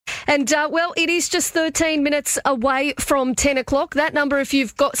And, well, it is just 13 minutes away from 10 o'clock. That number, if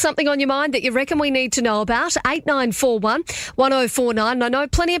you've got something on your mind that you reckon we need to know about, 8941 1049. I know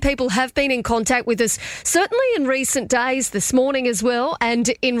plenty of people have been in contact with us, certainly in recent days, this morning as well, and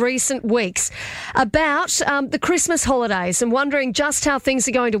in recent weeks, about the Christmas holidays and wondering just how things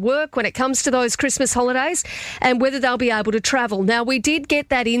are going to work when it comes to those Christmas holidays and whether they'll be able to travel. Now, we did get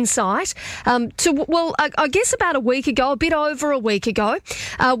that insight I guess about a week ago, a bit over a week ago,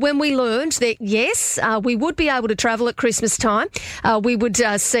 when we learned that, yes, we would be able to travel at Christmas time. We would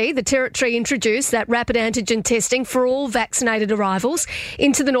see the Territory introduce that rapid antigen testing for all vaccinated arrivals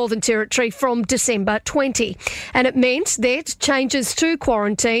into the Northern Territory from December 20. And it meant that changes to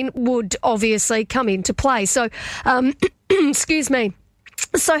quarantine would obviously come into play. So, excuse me.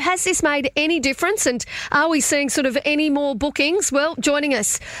 So has this made any difference, and are we seeing sort of any more bookings? Well, joining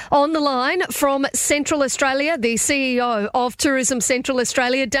us on the line from Central Australia, the CEO of Tourism Central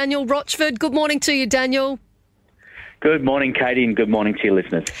Australia, Daniel Rochford. Good morning to you, Daniel. Good morning, Katie, and good morning to your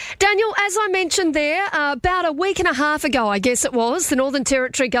listeners. Daniel, as I mentioned there, about a week and a half ago, I guess it was, the Northern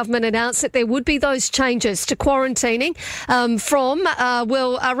Territory government announced that there would be those changes to quarantining from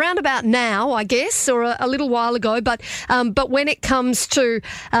around about now, I guess, or a little while ago. But when it comes to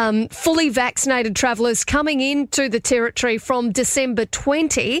fully vaccinated travellers coming into the Territory from December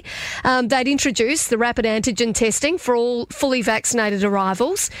 20, they'd introduced the rapid antigen testing for all fully vaccinated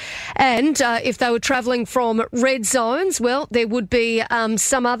arrivals. And if they were travelling from red zone, well, there would be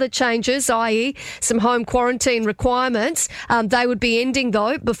some other changes, i.e. some home quarantine requirements. They would be ending,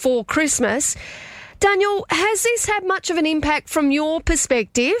 though, before Christmas. Daniel, has this had much of an impact from your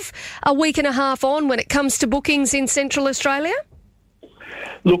perspective a week and a half on when it comes to bookings in Central Australia?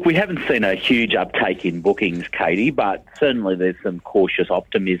 Look, we haven't seen a huge uptake in bookings, Katie, but certainly there's some cautious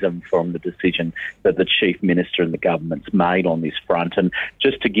optimism from the decision that the Chief Minister and the government's made on this front. And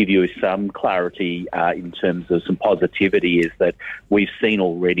just to give you some clarity in terms of some positivity is that we've seen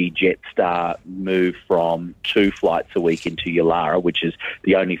already Jetstar move from 2 flights a week into Yulara, which is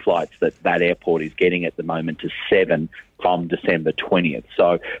the only flights that airport is getting at the moment, to 7 from December 20th.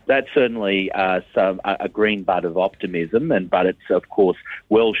 So that's certainly a green bud of optimism, but it's, of course,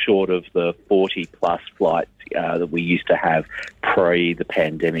 well short of the 40-plus flights that we used to have pre the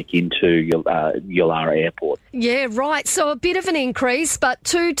pandemic into Yulara Airport. Yeah, right. So a bit of an increase, but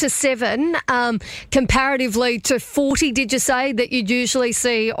 2 to 7 comparatively to 40, did you say, that you'd usually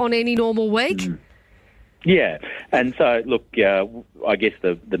see on any normal week? Yeah, and so, look, I guess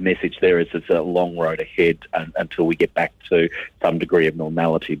the message there is it's a long road ahead until we get back to some degree of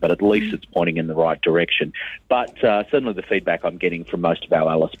normality, but at least it's pointing in the right direction. But certainly the feedback I'm getting from most of our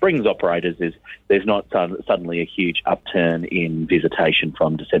Alice Springs operators is there's not suddenly a huge upturn in visitation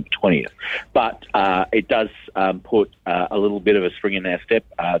from December 20th. But it does put a little bit of a spring in our step.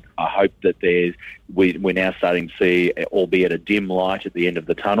 I hope that we're now starting to see, albeit a dim light at the end of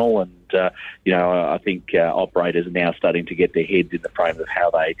the tunnel, and I think operators are now starting to get their heads in the frame of how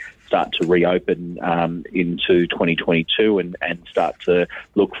they start to reopen into 2022 and start to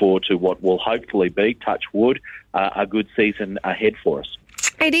look forward to what will hopefully be, touch wood, a good season ahead for us.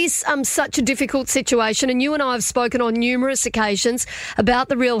 It is such a difficult situation, and you and I have spoken on numerous occasions about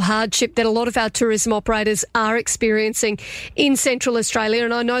the real hardship that a lot of our tourism operators are experiencing in Central Australia.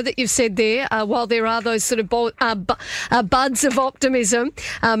 And I know that you've said there, while there are those sort of buds of optimism,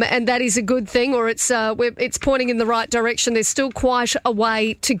 and that is a good thing, or it's pointing in the right direction, there's still quite a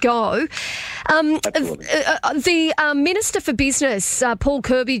way to go. The Minister for Business, Paul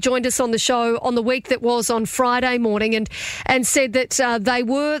Kirby, joined us on the show on the week that was on Friday morning and said that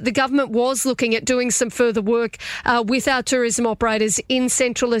the government was looking at doing some further work with our tourism operators in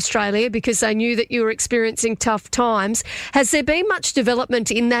Central Australia because they knew that you were experiencing tough times. Has there been much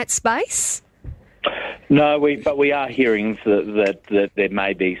development in that space? No, but we are hearing that there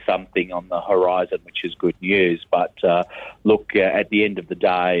may be something on the horizon, which is good news. But look, at the end of the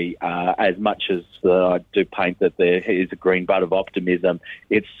day, as much as I do paint that there is a green bud of optimism,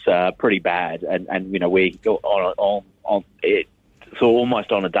 it's pretty bad. And we on it. So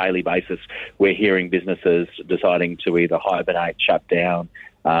almost on a daily basis, we're hearing businesses deciding to either hibernate, shut down,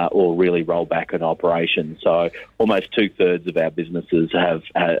 or really roll back an operation. So almost 2/3 of our businesses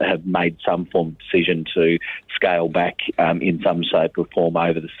have made some form of decision to scale back in some shape or form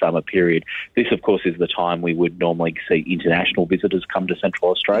over the summer period. This, of course, is the time we would normally see international visitors come to Central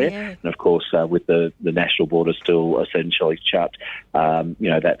Australia. Yeah. And, of course, with the national border still essentially shut,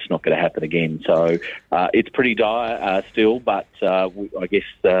 that's not going to happen again. So it's pretty dire still, but I guess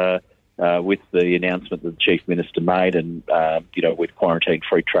with the announcement that the Chief Minister made and, with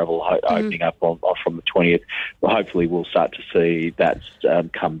quarantine-free travel opening up from the 20th, hopefully we'll start to see that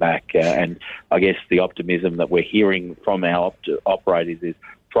come back. And I guess the optimism that we're hearing from our operators is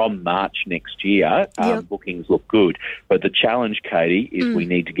from March next year, bookings look good. But the challenge, Katie, is we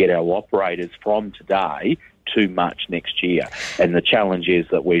need to get our operators from today to March next year. And the challenge is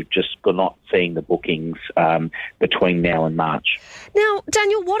that we're just not seeing the bookings between now and March. Now,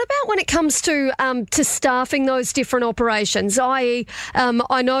 Daniel, what about when it comes to staffing those different operations? I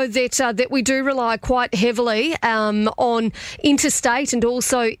know that we do rely quite heavily on interstate and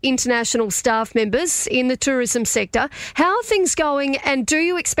also international staff members in the tourism sector. How are things going, and do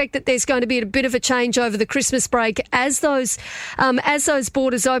you expect that there's going to be a bit of a change over the Christmas break as those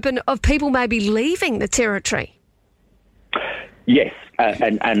borders open, of people maybe leaving the territory? Yes,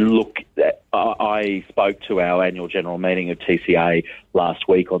 and look, I spoke to our annual general meeting of TCA last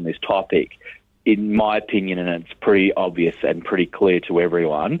week on this topic. In my opinion, and it's pretty obvious and pretty clear to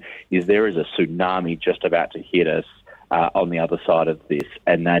everyone, is there is a tsunami just about to hit us on the other side of this,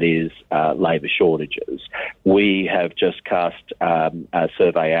 and that is labour shortages. We have just cast a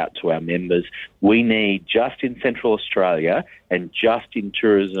survey out to our members. We need, just in Central Australia and just in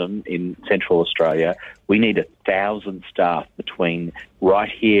tourism in Central Australia, we need 1,000 staff between right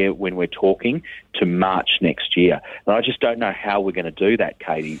here when we're talking to March next year. And I just don't know how we're going to do that,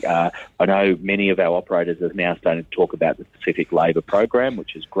 Katie. I know many of our operators have now started to talk about the Pacific Labour Program,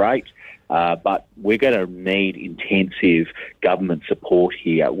 which is great. But we're going to need intensive government support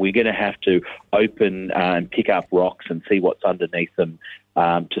here. We're going to have to open and pick up rocks and see what's underneath them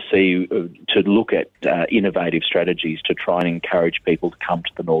to look at innovative strategies to try and encourage people to come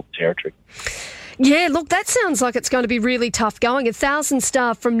to the Northern Territory. Yeah, look, that sounds like it's going to be really tough going. 1,000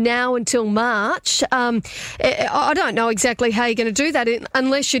 staff from now until March. I don't know exactly how you're going to do that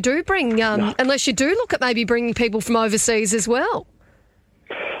unless you do look at maybe bringing people from overseas as well.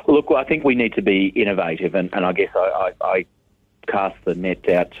 Look, I think we need to be innovative, and I guess I cast the net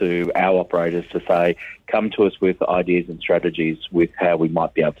out to our operators to say, come to us with ideas and strategies with how we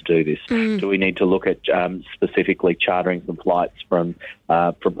might be able to do this. Do we need to look at specifically chartering some flights from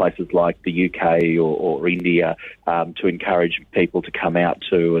places like the UK or India to encourage people to come out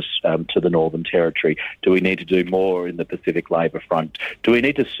to us, to the Northern Territory? Do we need to do more in the Pacific Labour Front? Do we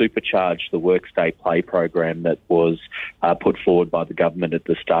need to supercharge the Work Stay Play program that was put forward by the government at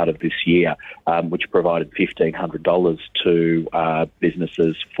the start of this year, which provided $1,500 to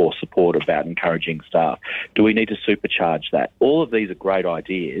businesses for support about encouraging staff? Do we need to supercharge that? All of these are great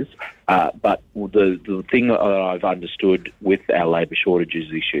ideas, but the thing that I've understood with our labour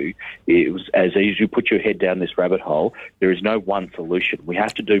shortages issue is as you put your head down this rabbit hole, there is no one solution. We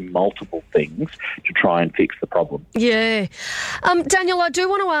have to do multiple things to try and fix the problem. Yeah. Daniel, I do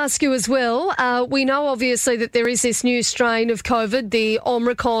want to ask you as well, we know obviously that there is this new strain of COVID, the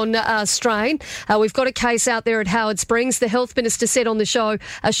Omicron strain. We've got a case out there at Howard Springs. The Health Minister said on the show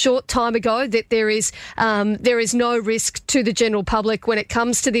a short time ago that there is no risk to the general public when it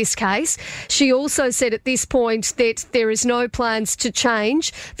comes to this case. She also said at this point that there is no plans to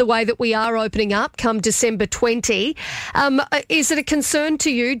change the way that we are opening up come December 20. Is it a concern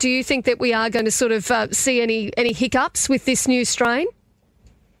to you? Do you think that we are going to sort of see any hiccups with this new strain?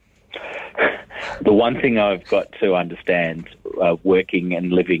 The one thing I've got to understand working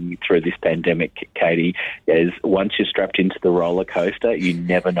and living through this pandemic, Katie, is once you're strapped into the roller coaster, you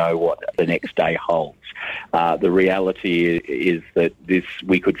never know what the next day holds. The reality is that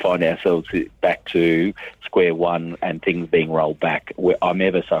we could find ourselves back to square one and things being rolled back. I'm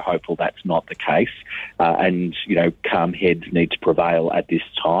ever so hopeful that's not the case. And, calm heads need to prevail at this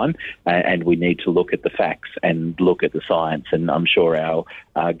time. And we need to look at the facts and look at the science. And I'm sure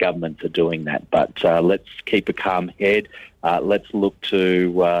our governments are doing that. But let's keep a calm head. Let's look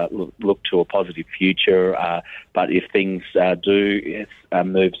to a positive future. But if things do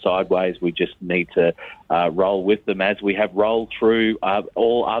move sideways, we just need to roll with them as we have rolled through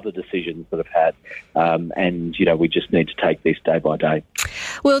all other decisions that have had. And we just need to take this day by day.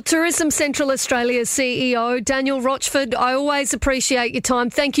 Well, Tourism Central Australia CEO Daniel Rochford, I always appreciate your time.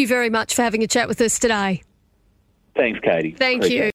 Thank you very much for having a chat with us today. Thanks, Katie. Thank you.